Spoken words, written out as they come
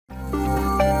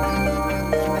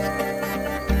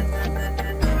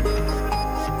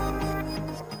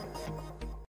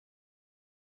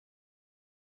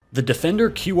The Defender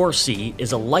Qrc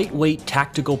is a lightweight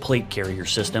tactical plate carrier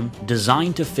system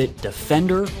designed to fit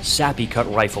Defender Sappy Cut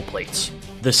rifle plates.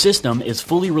 The system is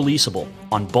fully releasable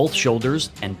on both shoulders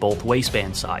and both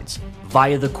waistband sides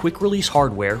via the quick release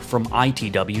hardware from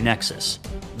ITW Nexus.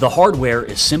 The hardware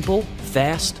is simple,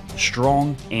 fast,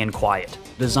 strong, and quiet,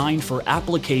 designed for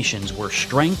applications where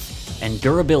strength and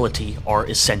durability are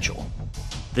essential.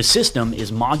 The system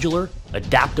is modular,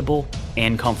 adaptable,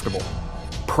 and comfortable.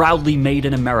 Proudly made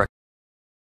in America.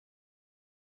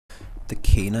 The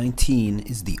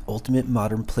K19 is the ultimate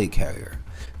modern plate carrier,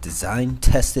 designed,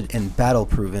 tested, and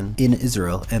battle-proven in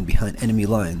Israel and behind enemy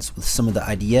lines with some of the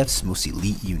IDF's most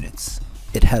elite units.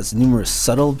 It has numerous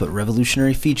subtle but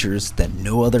revolutionary features that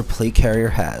no other plate carrier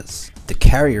has. The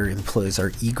carrier employs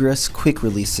our egress quick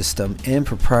release system and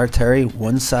proprietary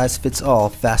one-size-fits-all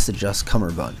fast adjust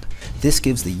cummerbund. This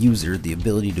gives the user the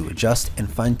ability to adjust and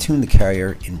fine-tune the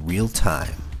carrier in real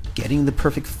time. Getting the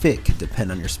perfect fit can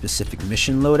depend on your specific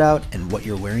mission loadout and what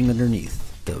you're wearing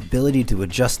underneath. The ability to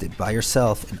adjust it by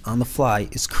yourself and on the fly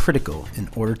is critical in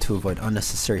order to avoid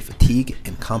unnecessary fatigue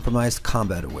and compromised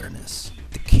combat awareness.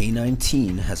 The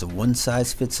K19 has a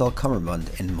one-size-fits-all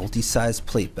cummerbund and multi-size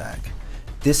plate bag.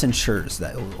 This ensures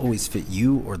that it will always fit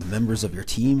you or the members of your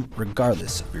team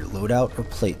regardless of your loadout or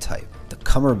plate type. The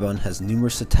cummerbund has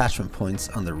numerous attachment points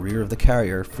on the rear of the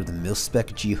carrier for the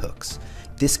mil-spec G-hooks.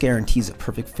 This guarantees a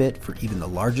perfect fit for even the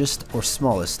largest or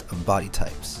smallest of body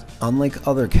types. Unlike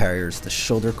other carriers, the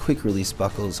shoulder quick release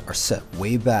buckles are set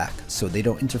way back so they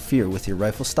don't interfere with your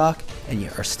rifle stock and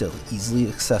yet are still easily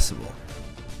accessible.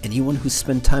 Anyone who's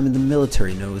spent time in the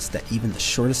military knows that even the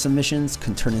shortest of missions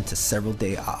can turn into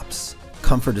several-day ops.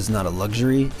 Comfort is not a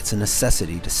luxury, it's a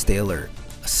necessity to stay alert,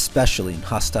 especially in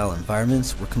hostile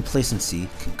environments where complacency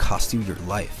can cost you your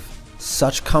life.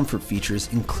 Such comfort features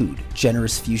include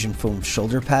generous fusion foam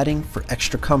shoulder padding for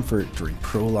extra comfort during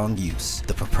prolonged use.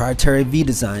 The proprietary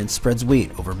V-design spreads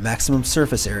weight over maximum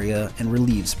surface area and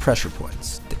relieves pressure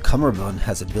points. The cummerbund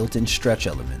has a built-in stretch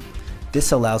element.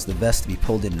 This allows the vest to be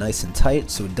pulled in nice and tight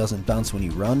so it doesn't bounce when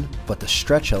you run, but the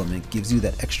stretch element gives you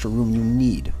that extra room you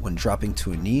need when dropping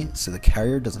to a knee so the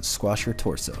carrier doesn't squash your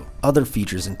torso. Other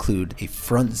features include a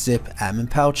front zip admin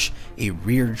pouch, a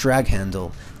rear drag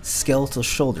handle, skeletal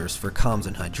shoulders for comms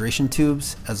and hydration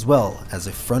tubes, as well as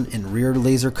a front and rear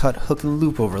laser cut hook and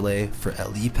loop overlay for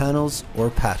LE panels or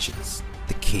patches.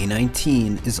 The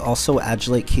K19 is also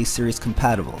Ultralight K-Series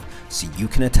compatible, so you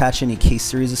can attach any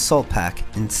K-Series assault pack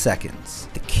in seconds.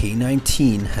 The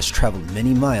K19 has traveled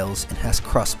many miles and has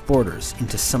crossed borders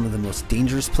into some of the most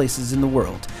dangerous places in the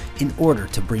world in order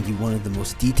to bring you one of the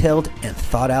most detailed and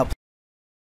thought out.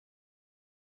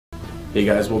 Hey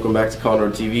guys, welcome back to Condor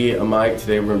TV. I'm Mike.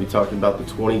 Today we're going to be talking about the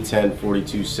 2010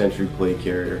 42 Sentry Plate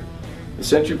Carrier. The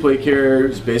Sentry Plate Carrier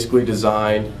is basically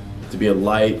designed to be a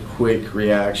light, quick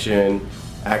reaction,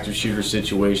 active shooter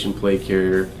situation plate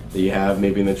carrier that you have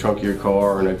maybe in the trunk of your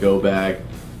car or in a go bag.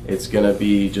 It's going to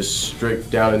be just strict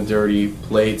down and dirty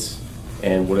plates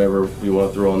and whatever we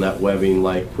want to throw on that webbing,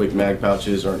 like quick mag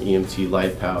pouches or an EMT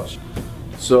light pouch.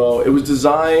 So it was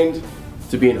designed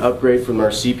to be an upgrade from our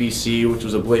CPC, which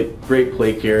was a great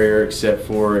plate carrier, except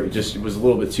for it was a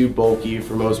little bit too bulky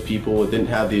for most people. It didn't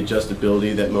have the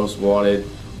adjustability that most wanted,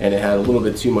 and it had a little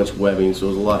bit too much webbing, so it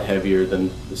was a lot heavier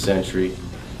than the Sentry.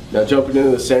 Now jumping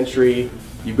into the Sentry,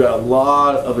 you've got a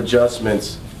lot of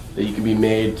adjustments that you can be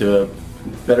made to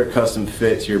better custom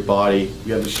fit to your body.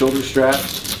 You have the shoulder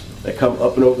straps that come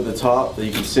up and over the top that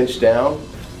you can cinch down,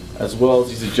 as well as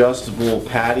these adjustable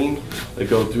padding that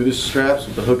go through the straps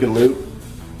with the hook and loop.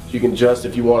 You can adjust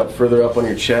if you want it further up on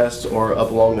your chest or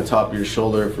up along the top of your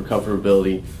shoulder for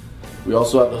comfortability. We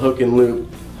also have the hook and loop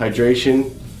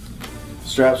hydration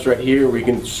straps right here where you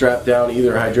can strap down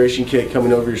either a hydration kit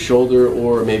coming over your shoulder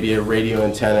or maybe a radio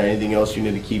antenna or anything else you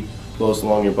need to keep close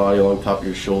along your body, along the top of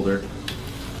your shoulder.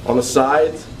 On the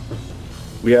sides,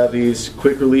 we have these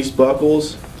quick release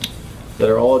buckles that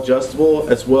are all adjustable,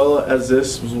 as well as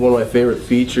this was one of my favorite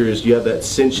features. You have that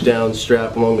cinch down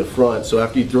strap along the front, so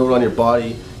after you throw it on your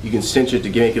body, you can cinch it to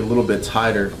make it a little bit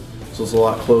tighter, so it's a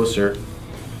lot closer.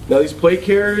 Now these plate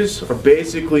carriers are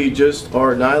basically just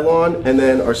our nylon and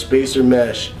then our spacer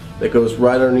mesh that goes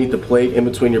right underneath the plate in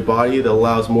between your body that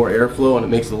allows more airflow, and it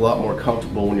makes it a lot more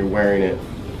comfortable when you're wearing it.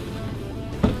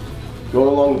 Going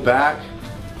along the back,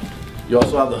 you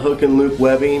also have the hook and loop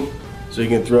webbing, so you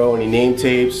can throw any name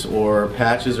tapes or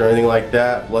patches or anything like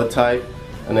that, blood type,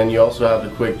 and then you also have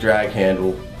the quick drag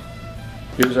handle.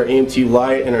 Here's our EMT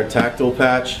light and our tactile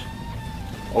patch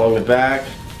along the back.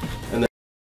 And then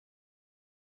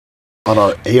on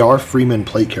our AR Freeman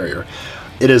plate carrier,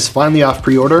 It is finally off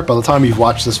pre-order. By the time you've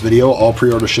watched this video, all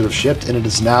pre-orders should have shipped, and it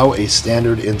is now a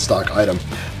standard in-stock item.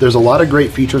 There's a lot of great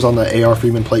features on the AR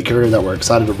Freeman plate carrier that we're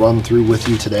excited to run through with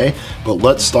you today, but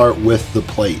let's start with the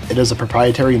plate. It is a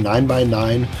proprietary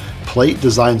 9x9 plate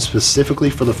designed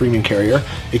specifically for the Freeman carrier.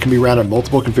 It can be ran in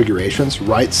multiple configurations,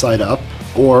 right side up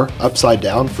or upside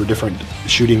down for different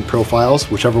shooting profiles,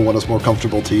 whichever one is more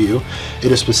comfortable to you.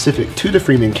 It is specific to the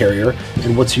Freeman carrier,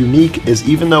 and what's unique is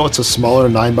even though it's a smaller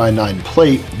 9x9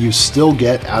 plate, you still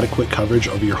get adequate coverage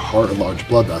of your heart and large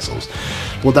blood vessels.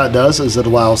 What that does is it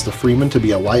allows the Freeman to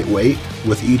be a lightweight,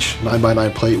 with each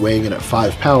 9x9 plate weighing in at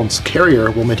 5 pounds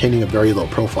carrier while maintaining a very low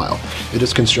profile. It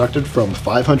is constructed from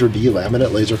 500D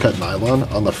laminate laser cut nylon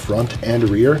on the front and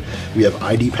rear. We have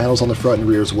ID panels on the front and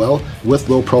rear as well, with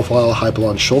low profile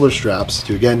Hypalon shoulder straps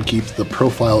to again keep the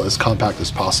profile as compact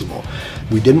as possible.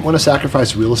 We didn't want to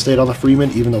sacrifice real estate on the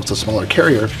Freeman even though it's a smaller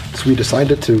carrier, so we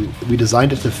designed it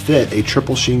to fit a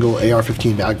triple shingle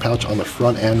AR-15 mag pouch on the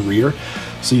front and rear,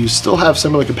 so you still have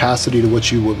similar capacity to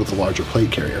what you would with a larger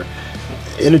plate carrier.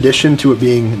 In addition to it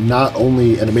being not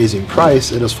only an amazing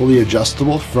price, it is fully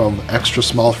adjustable from extra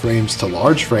small frames to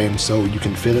large frames, so you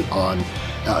can fit it on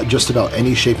just about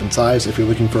any shape and size. If you're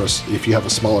looking for if you have a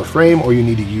smaller frame or you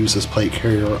need to use this plate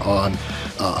carrier on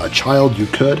a child, you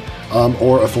could,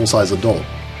 or a full-size adult.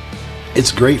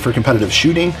 It's great for competitive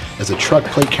shooting as a truck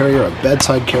plate carrier, a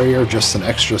bedside carrier, just an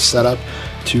extra setup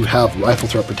to have rifle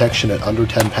threat protection at under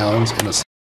 10 pounds in a